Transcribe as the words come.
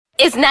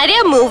Is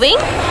Nadia moving?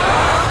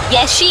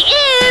 Yes, she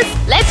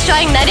is! Let's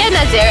join Nadia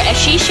Nazir as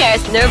she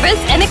shares nervous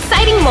and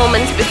exciting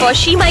moments before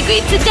she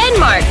migrates to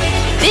Denmark.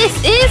 This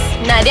is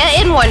Nadia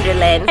in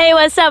Wonderland. Hey,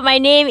 what's up? My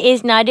name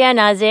is Nadia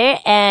Nazir,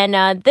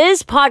 and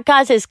this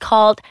podcast is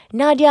called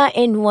Nadia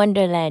in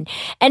Wonderland.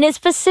 And it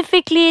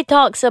specifically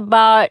talks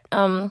about,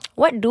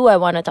 what do I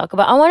want to talk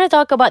about? I want to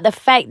talk about the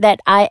fact that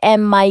I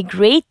am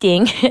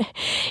migrating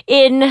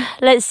in,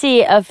 let's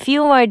see, a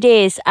few more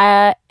days.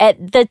 At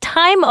the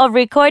time of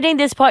recording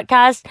this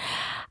podcast,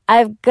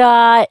 I've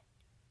got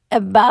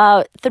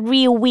about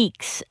 3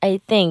 weeks, I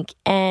think,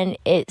 and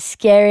it's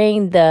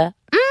scaring the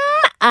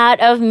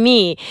out of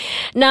me.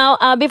 Now,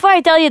 before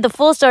I tell you the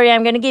full story,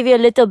 I'm going to give you a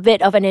little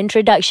bit of an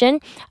introduction.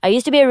 I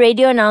used to be a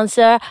radio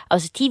announcer. I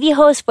was a TV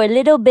host for a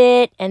little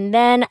bit, and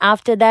then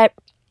after that,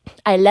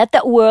 I left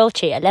that world.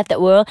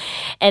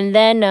 And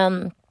then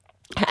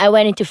I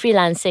went into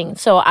freelancing.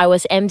 So I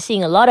was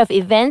emceeing a lot of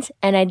events,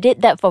 and I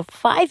did that for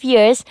 5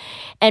 years.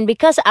 And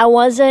because I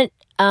wasn't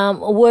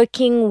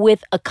working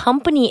with a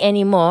company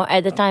anymore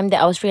at the time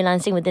that I was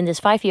freelancing within this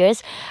 5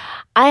 years,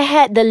 I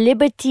had the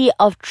liberty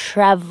of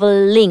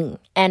traveling,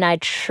 and I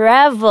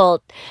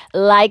traveled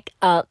like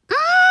I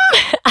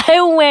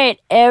went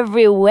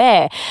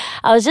everywhere.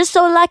 I was just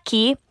so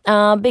lucky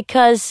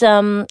because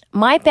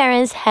my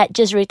parents had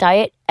just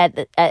retired at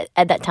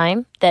that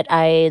time that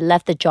I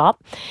left the job,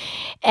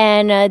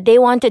 and they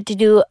wanted to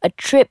do a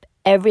trip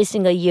every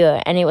single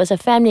year, and it was a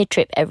family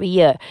trip every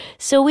year.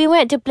 So we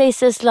went to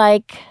places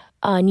like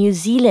New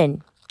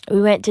Zealand. We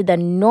went to the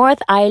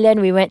North Island.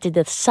 We went to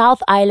the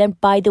South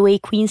Island. By the way,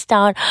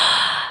 Queenstown.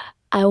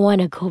 I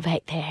want to go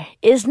back there.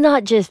 It's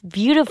not just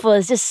beautiful.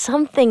 It's just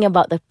something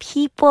about the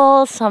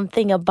people.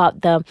 Something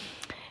about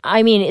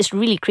it's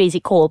really crazy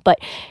cold, but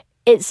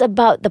it's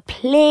about the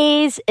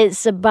place.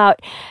 It's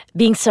about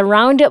being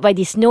surrounded by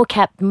these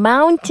snow-capped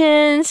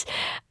mountains.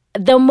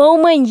 The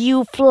moment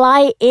you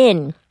fly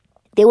in,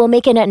 they will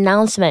make an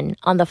announcement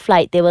on the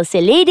flight. They will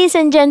say, ladies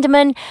and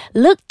gentlemen,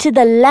 look to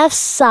the left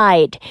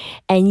side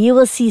and you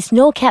will see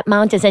snow-capped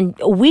mountains. And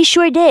we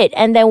sure did.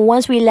 And then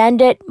once we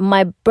landed,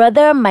 my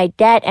brother, my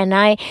dad, and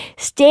I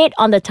stayed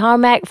on the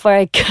tarmac for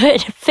a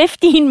good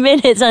 15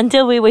 minutes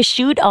until we were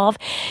shooed off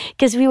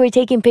because we were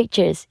taking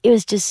pictures. It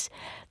was just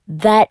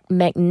that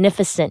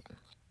magnificent.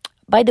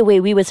 By the way,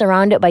 we were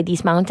surrounded by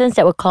these mountains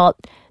that were called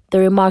The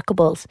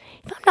Remarkables.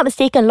 If I'm not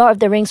mistaken, Lord of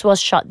the Rings was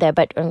shot there,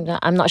 but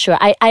I'm not sure.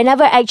 I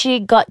never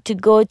actually got to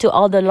go to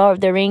all the Lord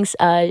of the Rings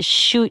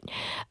shoot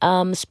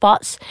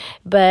spots,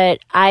 but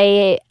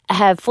I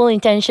have full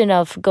intention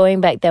of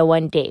going back there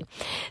one day.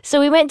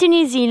 So we went to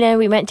New Zealand,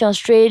 we went to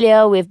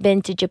Australia, we've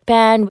been to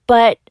Japan,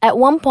 but at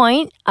one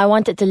point, I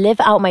wanted to live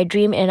out my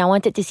dream and I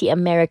wanted to see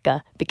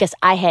America because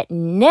I had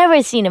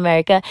never seen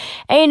America.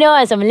 And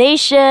as a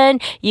Malaysian,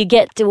 you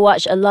get to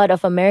watch a lot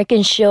of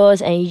American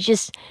shows and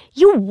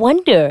you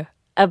wonder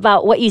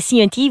about what you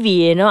see on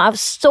TV, I've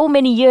so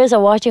many years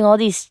of watching all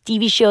these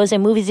TV shows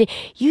and movies.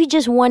 You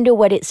just wonder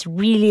what it's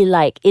really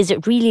like. Is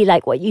it really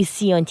like what you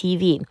see on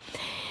TV?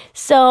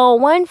 So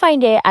one fine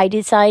day, I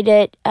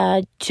decided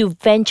to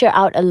venture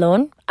out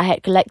alone. I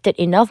had collected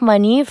enough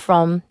money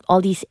from all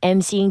these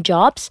emceeing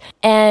jobs.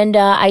 And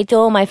I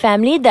told my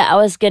family that I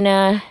was going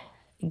to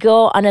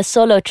go on a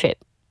solo trip.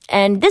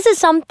 And this is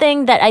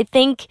something that I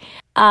think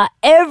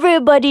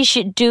everybody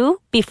should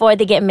do before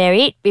they get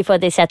married, before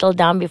they settle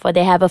down, before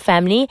they have a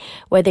family,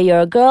 whether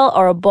you're a girl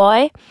or a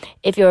boy.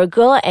 If you're a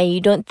girl and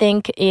you don't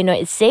think,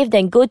 it's safe,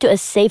 then go to a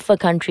safer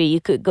country. You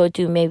could go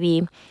to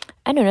maybe,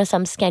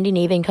 some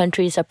Scandinavian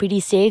countries are pretty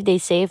safe. They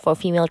say for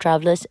female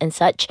travelers and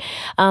such.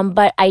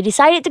 But I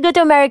decided to go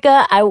to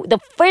America. The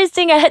first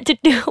thing I had to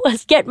do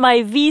was get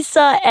my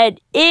visa,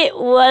 and it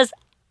was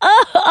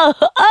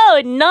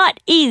not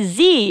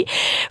easy.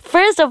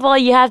 First of all,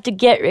 you have to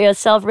get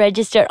yourself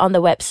registered on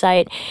the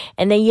website,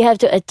 and then you have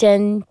to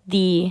attend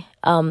the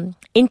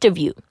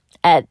interview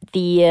at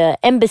the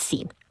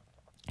embassy.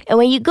 And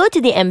when you go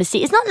to the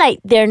embassy, it's not like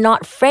they're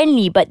not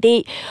friendly, but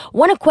they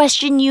want to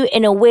question you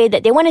in a way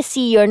that they want to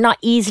see you're not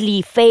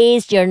easily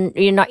fazed, you're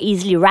not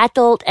easily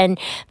rattled, and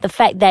the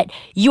fact that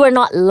you are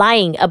not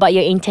lying about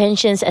your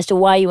intentions as to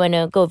why you want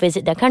to go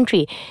visit their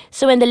country.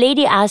 So when the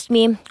lady asked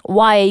me,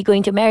 why are you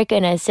going to America?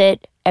 And I said,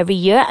 every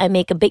year I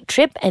make a big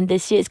trip, and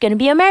this year it's going to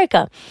be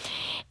America.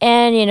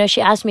 And,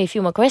 she asked me a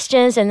few more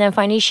questions, and then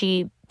finally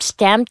she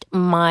stamped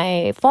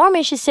my form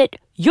and she said,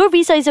 your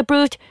visa is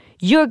approved,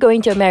 you're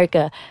going to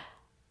America.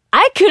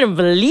 I couldn't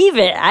believe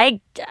it. I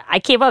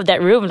came out of that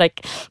room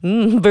like,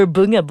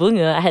 berbunga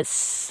bunga. I had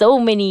so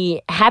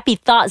many happy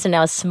thoughts and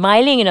I was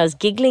smiling and I was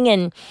giggling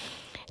and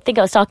I think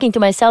I was talking to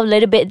myself a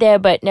little bit there,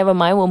 but never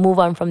mind, we'll move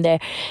on from there.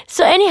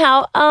 So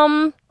anyhow,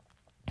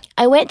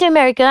 I went to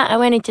America. I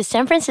went into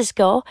San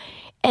Francisco,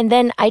 and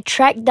then I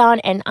tracked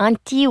down an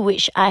auntie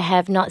which I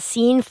have not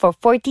seen for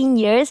 14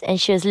 years, and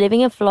she was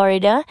living in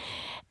Florida.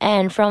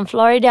 And from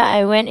Florida,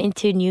 I went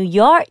into New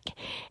York.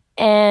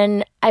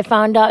 And I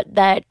found out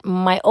that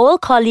my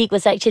old colleague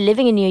was actually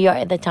living in New York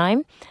at the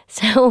time.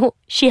 So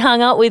she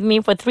hung out with me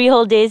for 3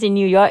 whole days in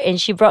New York,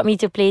 and she brought me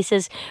to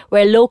places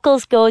where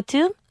locals go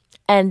to.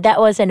 and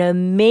that was an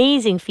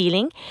amazing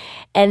feeling.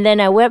 And then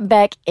I went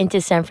back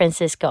into San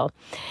Francisco.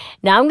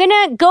 Now I'm going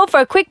to go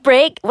for a quick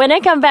break. When I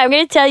come back, I'm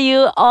going to tell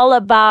you all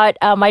about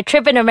my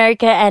trip in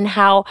America and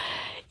how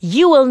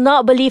you will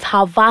not believe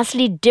how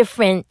vastly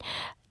different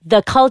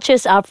the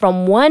cultures are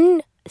from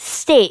one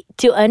state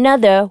to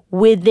another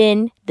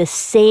within the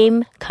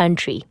same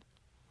country.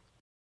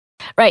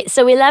 Right,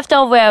 so we left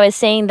off where I was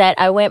saying that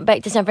I went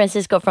back to San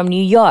Francisco from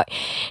New York.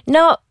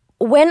 Now,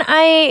 when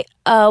I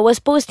was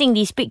posting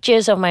these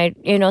pictures of my,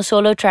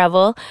 solo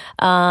travel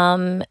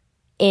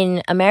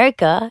in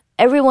America,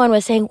 everyone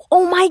was saying,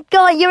 "Oh my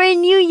God, you're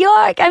in New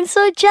York! I'm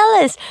so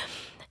jealous."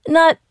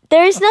 Now,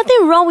 there is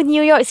nothing wrong with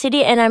New York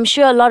City, and I'm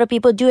sure a lot of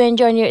people do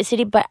enjoy New York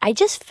City, but I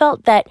just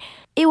felt that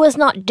it was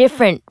not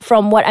different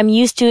from what I'm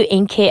used to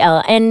in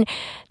KL. And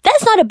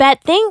that's not a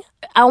bad thing.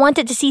 I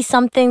wanted to see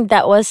something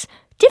that was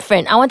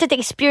different. I wanted to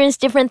experience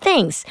different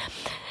things.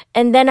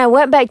 And then I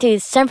went back to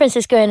San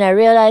Francisco and I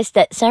realized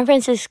that San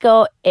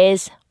Francisco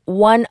is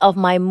one of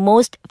my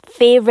most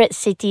favorite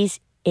cities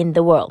in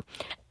the world.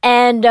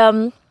 And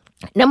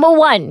number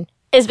one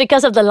is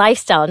because of the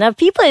lifestyle. Now,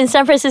 people in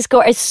San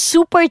Francisco are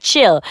super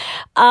chill.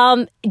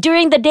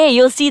 During the day,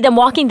 you'll see them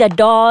walking their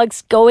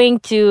dogs, going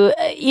to,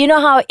 you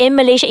know how in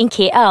Malaysia, in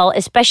KL,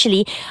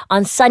 especially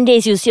on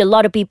Sundays, you'll see a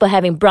lot of people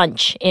having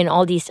brunch in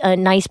all these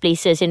nice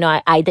places.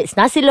 Either it's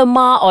nasi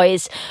lemak or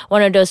it's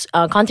one of those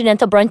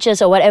continental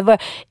brunches or whatever.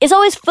 It's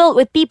always filled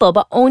with people,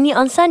 but only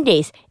on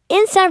Sundays.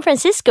 In San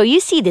Francisco, you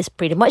see this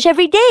pretty much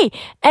every day.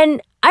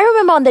 And I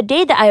remember on the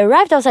day that I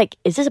arrived, I was like,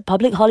 is this a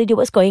public holiday?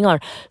 What's going on?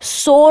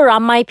 So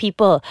ramai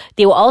people.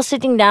 They were all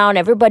sitting down.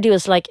 Everybody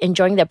was like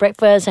enjoying their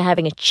breakfast and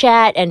having a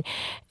chat. And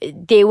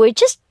they were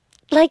just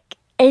like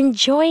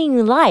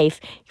enjoying life.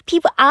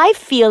 I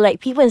feel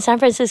like people in San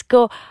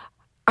Francisco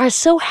are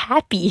so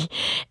happy.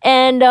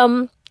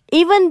 And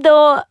even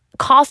though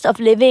cost of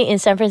living in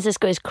San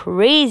Francisco is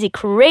crazy,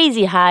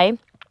 crazy high,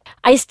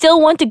 I still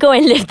want to go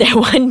and live there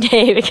one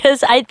day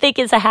because I think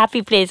it's a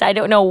happy place. I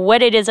don't know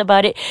what it is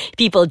about it.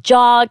 People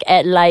jog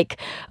at like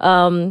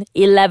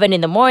 11 in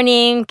the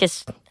morning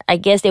because I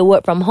guess they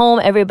work from home.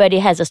 Everybody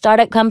has a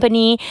startup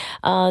company.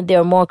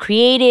 They're more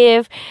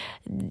creative.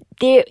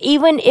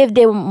 Even if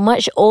they're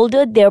much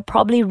older, they're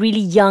probably really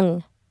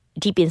young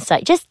deep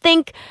inside. Just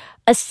think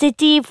a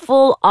city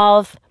full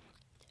of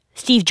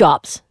Steve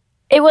Jobs.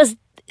 It was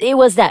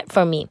that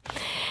for me.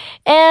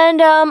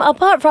 And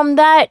apart from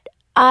that,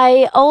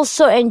 I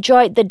also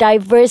enjoyed the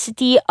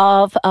diversity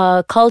of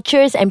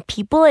cultures and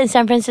people in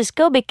San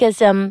Francisco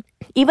because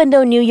even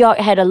though New York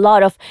had a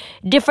lot of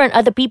different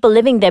other people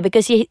living there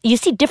because you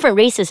see different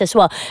races as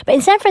well. But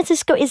in San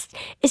Francisco, it's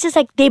just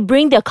like they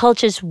bring their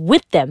cultures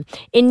with them.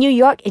 In New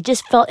York, it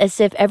just felt as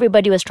if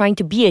everybody was trying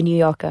to be a New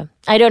Yorker.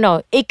 I don't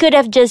know. It could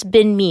have just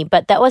been me,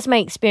 but that was my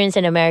experience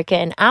in America.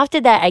 And after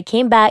that, I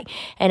came back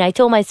and I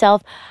told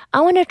myself,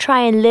 I want to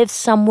try and live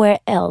somewhere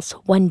else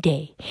one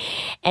day.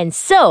 And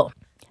so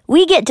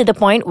we get to the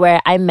point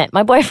where I met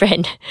my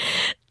boyfriend.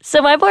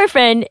 So my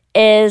boyfriend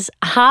is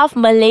half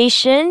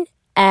Malaysian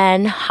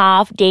and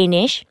half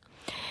Danish.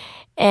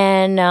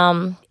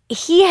 And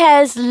he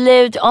has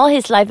lived all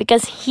his life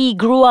because he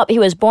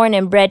was born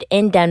and bred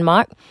in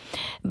Denmark.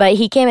 But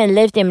he came and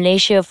lived in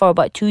Malaysia for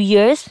about 2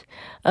 years,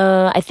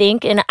 I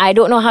think. And I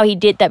don't know how he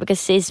did that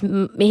because his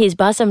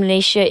bahasa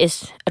Malaysia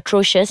is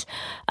atrocious.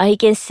 He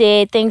can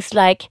say things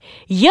like,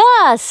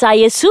 "Ya,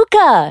 saya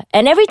suka."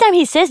 And every time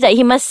he says that,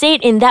 he must say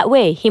it in that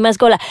way. He must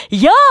go like,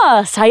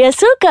 "Ya, saya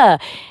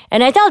suka."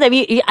 And I tell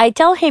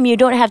him you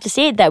don't have to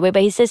say it that way.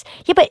 But he says,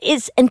 yeah, but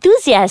it's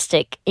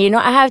enthusiastic.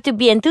 I have to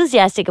be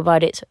enthusiastic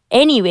about it. So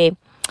anyway,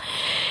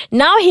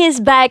 now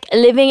he's back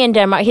living in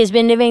Denmark. He's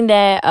been living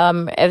there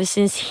ever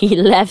since he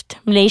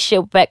left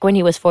Malaysia back when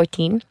he was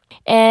 14.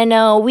 And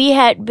we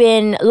had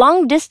been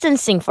long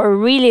distancing for a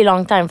really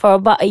long time, for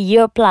about a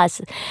year plus.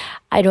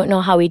 I don't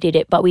know how we did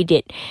it, but we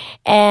did.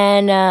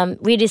 And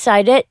we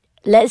decided,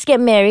 let's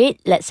get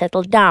married, let's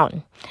settle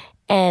down.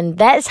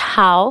 And that's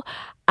how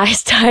I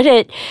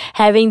started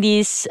having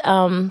these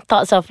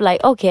thoughts of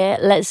like, okay,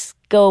 let's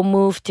go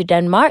move to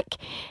Denmark,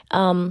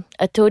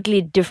 a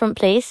totally different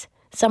place.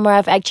 Somewhere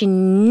I've actually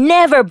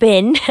never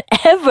been,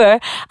 ever.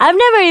 I've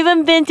never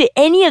even been to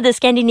any of the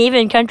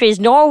Scandinavian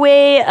countries,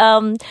 Norway,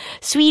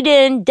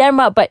 Sweden,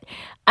 Denmark, but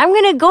I'm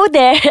going to go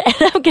there and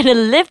I'm going to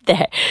live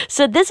there.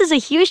 So this is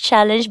a huge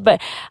challenge, but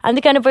I'm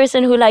the kind of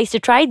person who likes to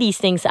try these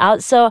things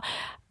out. So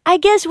I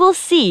guess we'll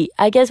see.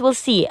 I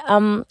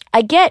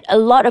get a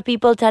lot of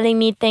people telling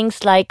me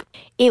things like,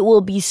 it will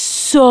be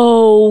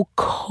so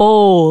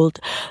cold,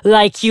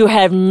 like you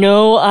have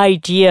no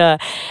idea.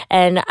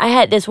 And I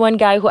had this one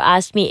guy who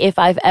asked me if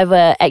I've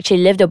ever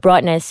actually lived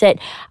abroad, and I said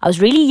I was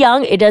really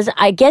young.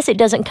 I guess it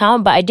doesn't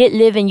count, but I did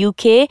live in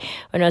UK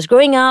when I was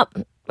growing up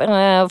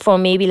for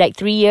maybe like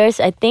 3 years,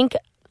 I think.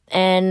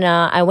 And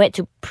I went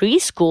to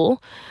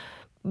preschool.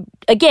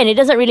 Again, it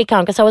doesn't really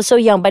count because I was so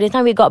young. By the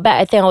time we got back,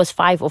 I think I was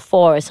 5 or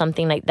 4 or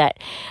something like that.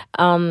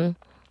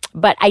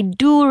 But I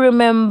do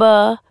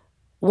remember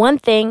one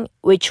thing,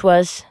 which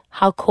was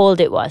how cold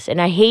it was.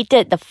 And I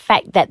hated the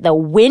fact that the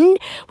wind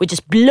would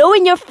just blow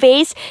in your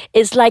face.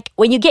 It's like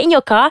when you get in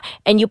your car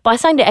and you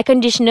pasang the air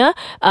conditioner,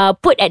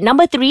 put at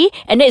number 3,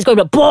 and then it's going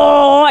to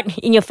boom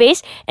in your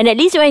face. And at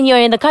least when you're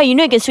in the car, you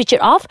know you can switch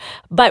it off.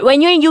 But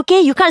when you're in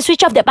UK, you can't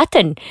switch off that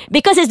button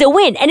because it's the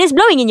wind and it's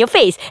blowing in your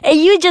face. And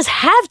you just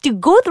have to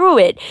go through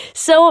it.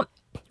 So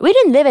we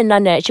didn't live in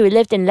London, actually. We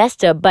lived in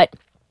Leicester, but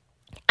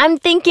I'm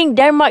thinking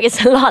Denmark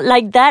is a lot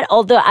like that,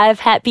 although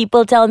I've had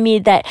people tell me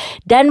that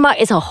Denmark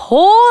is a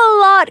whole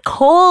lot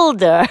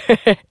colder.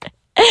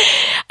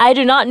 I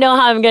do not know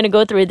how I'm going to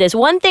go through this.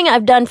 One thing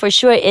I've done for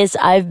sure is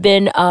I've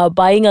been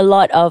buying a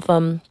lot of,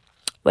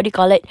 what do you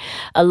call it?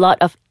 A lot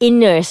of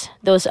inners,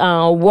 those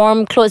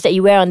warm clothes that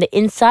you wear on the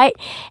inside.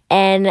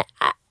 And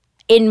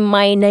in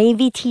my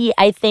naivety,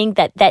 I think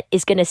that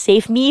is going to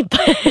save me,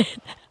 but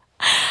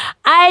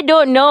I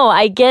don't know.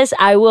 I guess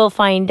I will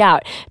find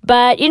out.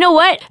 But you know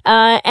what?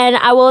 And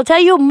I will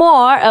tell you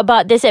more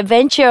about this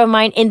adventure of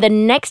mine in the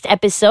next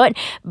episode.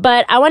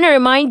 But I want to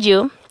remind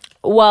you,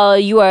 while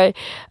you are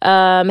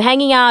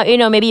hanging out,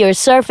 maybe you're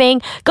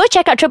surfing, go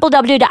check out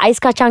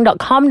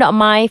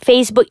www.aiskacang.com.my.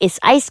 Facebook is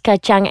Ais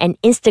Kacang, and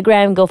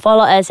Instagram, go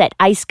follow us at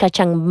Ais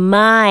Kacang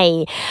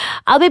My.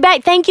 I'll be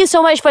back. Thank you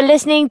so much for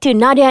listening to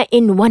Nadia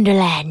in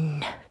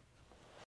Wonderland.